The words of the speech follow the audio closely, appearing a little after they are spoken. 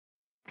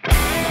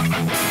Okay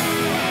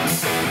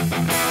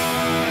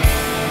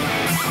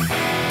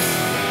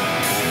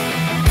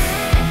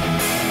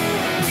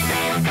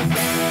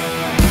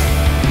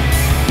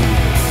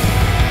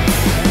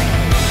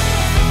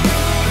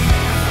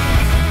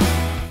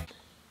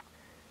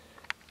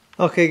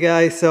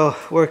guys, so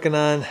working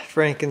on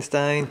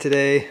Frankenstein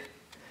today.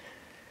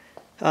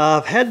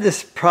 I've had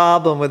this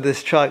problem with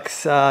this truck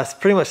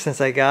pretty much since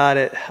I got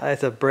it.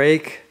 It's a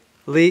brake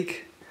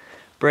leak,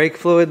 brake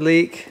fluid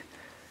leak.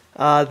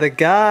 The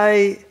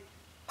guy,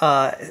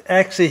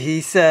 actually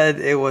he said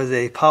it was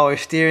a power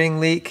steering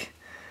leak,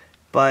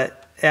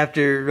 but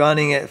after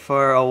running it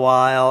for a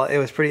while, it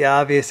was pretty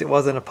obvious it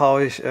wasn't a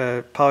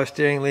power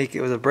steering leak.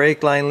 It was a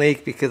brake line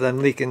leak because I'm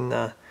leaking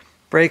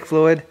brake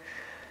fluid.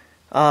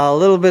 A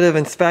little bit of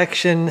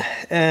inspection,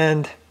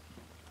 and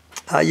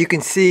you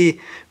can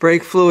see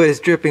brake fluid is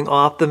dripping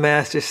off the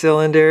master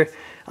cylinder.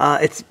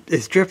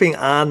 It's dripping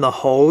on the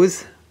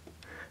hose,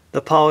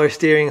 the power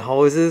steering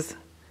hoses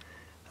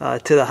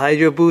to the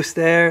hydro boost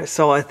there.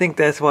 So I think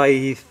that's why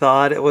he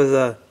thought it was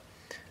a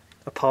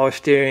power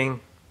steering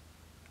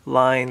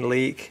line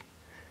leak,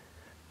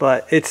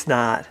 but it's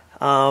not.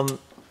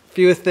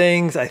 Few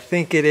things, I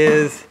think it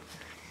is.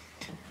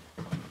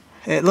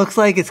 It looks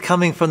like it's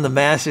coming from the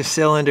master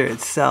cylinder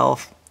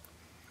itself.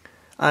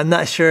 I'm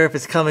not sure if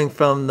it's coming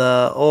from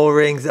the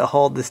O-rings that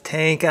hold this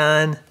tank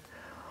on,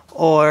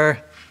 or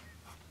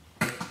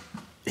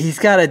he's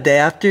got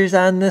adapters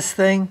on this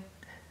thing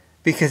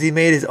because he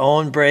made his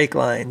own brake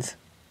lines.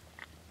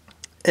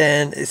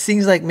 And it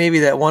seems like maybe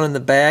that one in the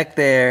back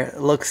there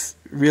looks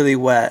really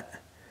wet.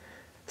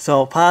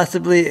 So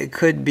possibly it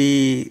could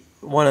be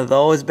one of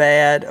those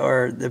bad,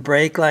 or the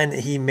brake line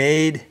that he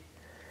made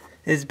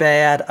is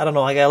bad. I don't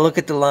know. I gotta look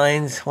at the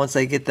lines once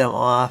I get them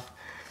off.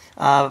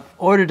 I've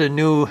ordered a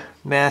new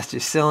master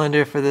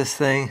cylinder for this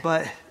thing,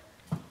 but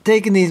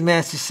taking these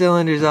master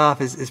cylinders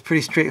off is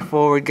pretty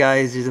straightforward,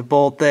 guys. There's a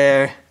bolt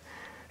there.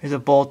 There's a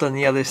bolt on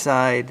the other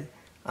side.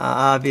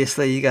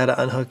 Obviously, you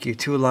gotta unhook your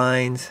two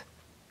lines.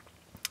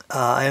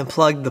 I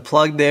unplugged the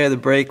plug there, the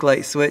brake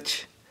light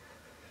switch.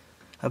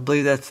 I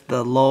believe that's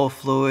the low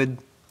fluid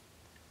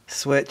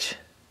switch.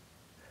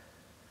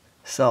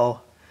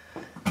 So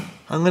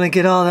I'm gonna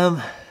get all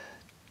them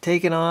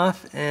taken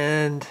off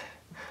and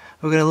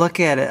we're gonna look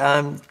at it.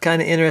 I'm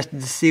kind of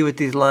interested to see what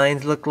these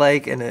lines look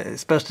like, and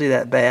especially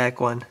that back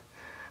one.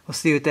 We'll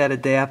see what that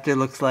adapter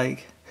looks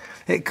like.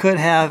 It could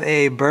have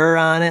a burr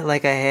on it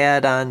like I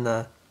had on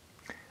the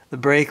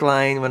brake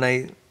line when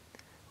I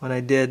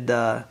did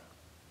the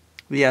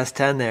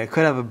S10 there. It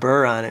could have a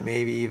burr on it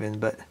maybe even,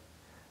 but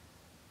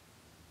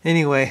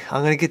anyway,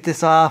 I'm gonna get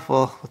this off.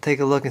 We'll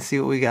take a look and see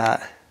what we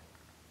got.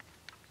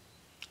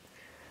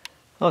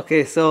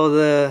 Okay, so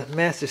the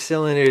master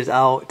cylinder is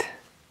out,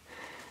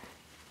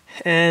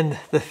 and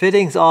the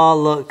fittings all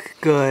look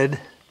good,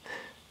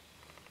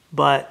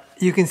 but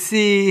you can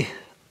see,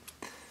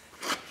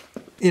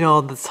 you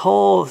know, this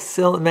whole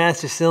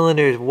master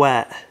cylinder is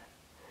wet.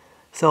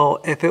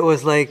 So if it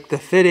was like the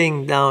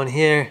fitting down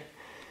here,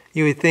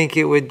 you would think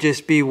it would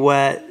just be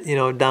wet, you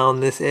know, down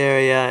this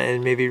area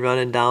and maybe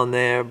running down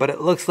there, but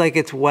it looks like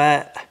it's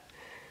wet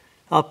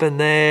up in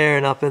there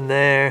and up in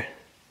there.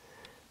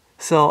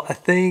 So I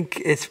think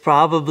it's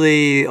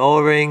probably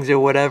O-rings or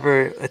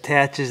whatever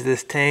attaches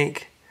this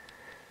tank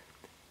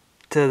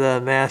to the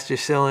master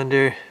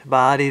cylinder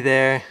body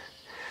there.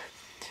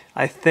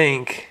 I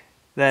think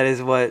that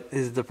is what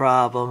is the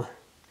problem,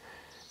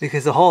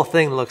 because the whole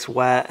thing looks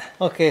wet.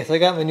 Okay, so I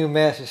got my new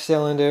master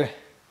cylinder.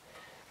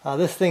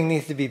 This thing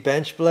needs to be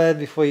bench bled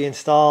before you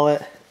install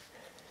it.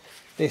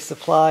 They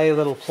supply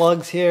little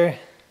plugs here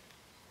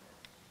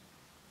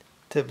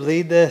to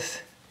bleed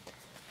this.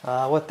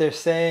 What they're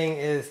saying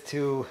is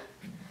to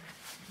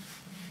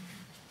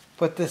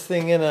put this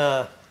thing in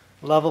a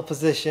level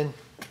position.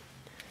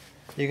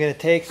 You're going to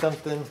take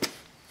something,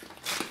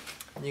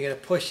 you're going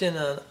to push in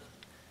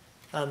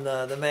on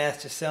the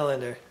master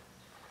cylinder.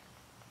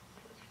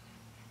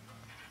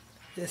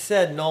 It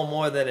said no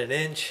more than an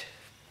inch,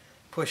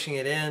 pushing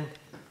it in,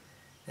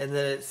 and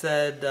then it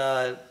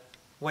said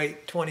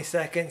wait 20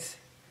 seconds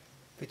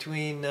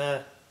between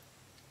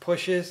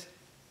pushes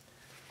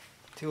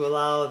to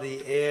allow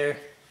the air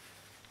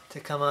to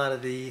come out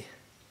of the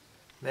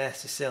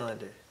master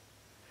cylinder.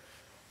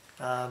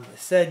 It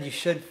said you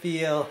should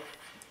feel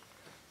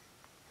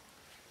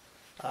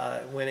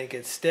when it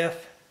gets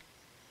stiff,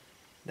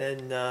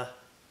 then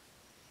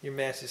your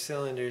master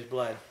cylinder is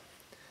bled.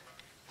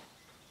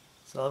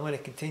 So I'm going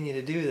to continue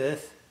to do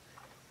this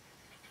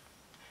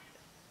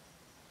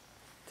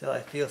until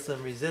I feel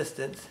some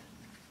resistance.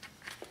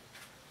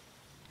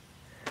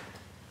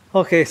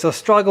 Okay, so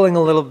struggling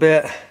a little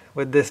bit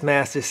with this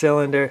master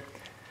cylinder.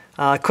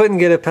 Couldn't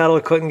get a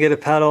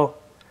pedal,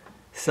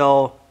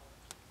 so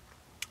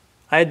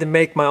I had to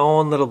make my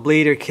own little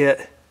bleeder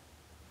kit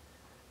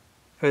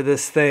for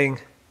this thing,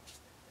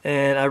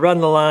 and I run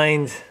the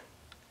lines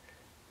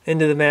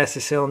into the master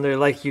cylinder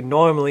like you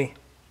normally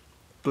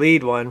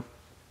bleed one.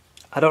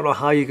 I don't know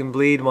how you can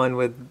bleed one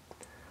with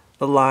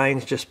the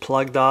lines just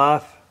plugged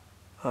off.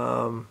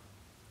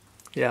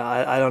 Yeah,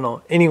 I don't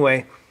know.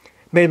 Anyway,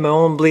 made my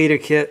own bleeder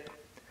kit.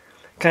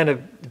 Kind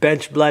of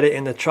bench bled it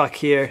in the truck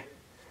here.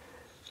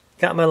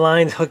 Got my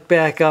lines hooked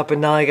back up,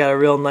 and now I got a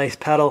real nice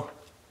pedal,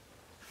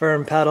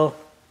 firm pedal.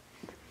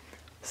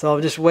 So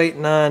I'm just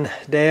waiting on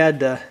Dad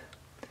to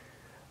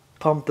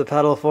pump the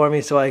pedal for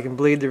me so I can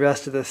bleed the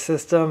rest of the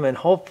system, and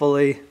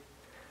hopefully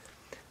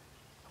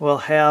we'll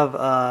have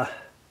a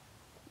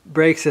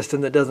brake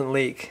system that doesn't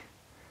leak.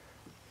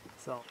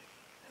 So,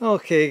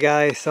 okay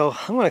guys, so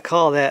I'm going to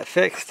call that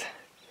fixed.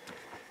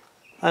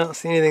 I don't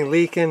see anything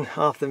leaking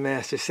off the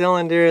master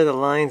cylinder. The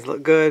lines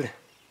look good.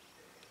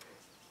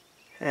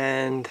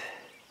 And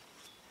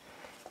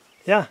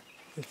yeah,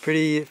 it's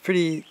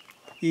pretty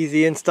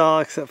easy install,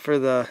 except for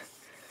the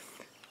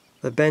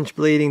bench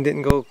bleeding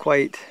didn't go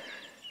quite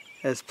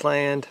as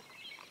planned.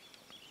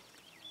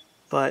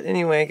 But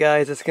anyway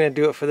guys, that's going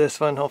to do it for this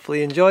one. Hopefully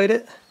you enjoyed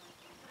it.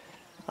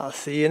 I'll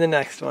see you in the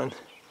next one.